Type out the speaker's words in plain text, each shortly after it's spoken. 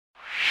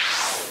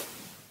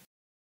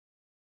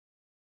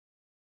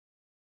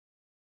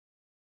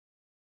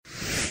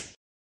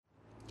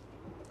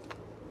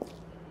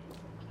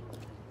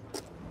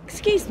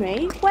Excuse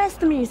me, where's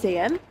the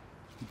museum?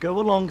 Go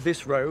along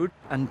this road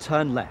and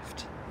turn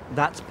left.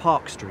 That's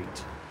Park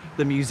Street.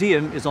 The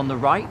museum is on the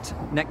right,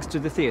 next to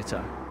the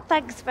theatre.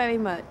 Thanks very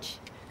much.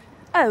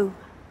 Oh,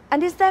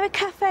 and is there a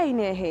cafe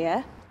near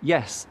here?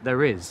 Yes,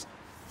 there is.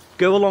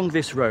 Go along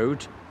this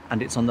road,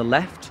 and it's on the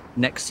left,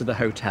 next to the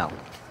hotel.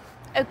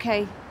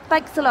 Okay,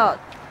 thanks a lot.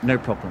 No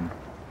problem.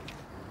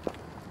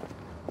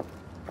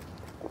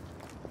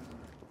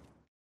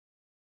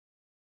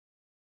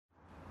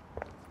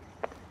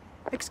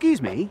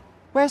 Excuse me,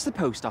 where's the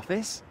post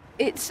office?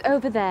 It's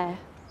over there,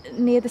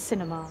 near the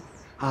cinema.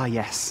 Ah,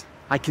 yes.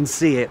 I can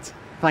see it.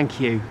 Thank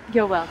you.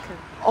 You're welcome.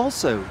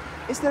 Also,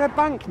 is there a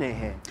bank near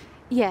here?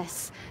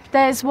 Yes,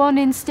 there's one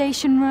in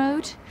Station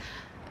Road.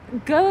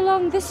 Go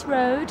along this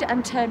road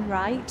and turn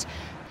right.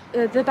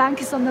 The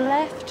bank is on the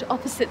left,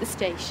 opposite the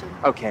station.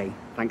 Okay,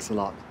 thanks a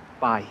lot.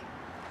 Bye.